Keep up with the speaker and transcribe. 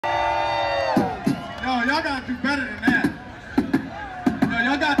y'all gotta do better than that.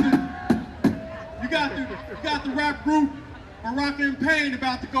 You got the rap group Baraka and Payne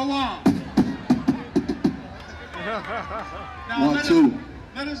about to go on. Now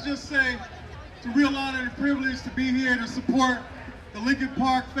let us just say it's a real honor and privilege to be here to support the Lincoln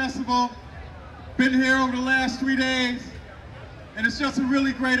Park Festival. Been here over the last 3 days, and it's just a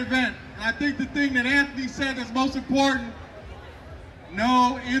really great event. And I think the thing that Anthony said that's most important,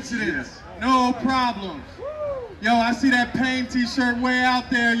 no incidents, no problems. Yo, I see that Payne t-shirt way out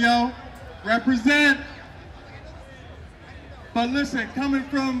there, yo. Represent. But listen, coming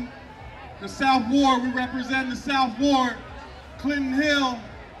from the South Ward, we represent the South Ward, Clinton Hill,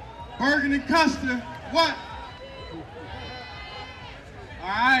 Bergen and Custer. What? All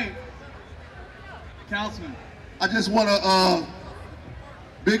right. Councilman. I just want to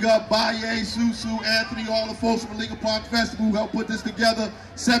big up Baye, Susu, Anthony, all the folks from the Lincoln Park Festival who helped put this together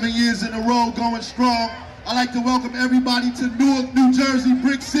 7 years in a row, going strong. I'd like to welcome everybody to Newark, New Jersey,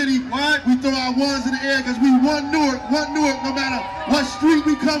 Brick City. What? We throw our ones in the air because we one Newark, no matter what street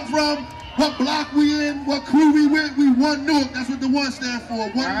we come from, what block we in, what crew we with, we one Newark. That's what the one stand for,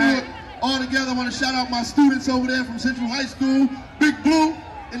 one Newark. All together, I want to shout out my students over there from Central High School, Big Blue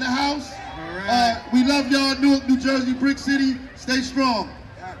in the house. We love y'all, Newark, New Jersey, Brick City. Stay strong.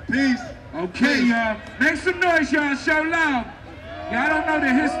 Peace. Okay, y'all. Make some noise, y'all. Show love. Y'all don't know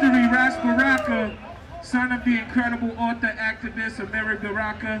the history. Ras Baraka, son of the incredible author, activist, Amiri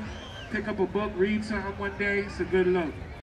Baraka. Pick up a book, read something one day. It's a good look.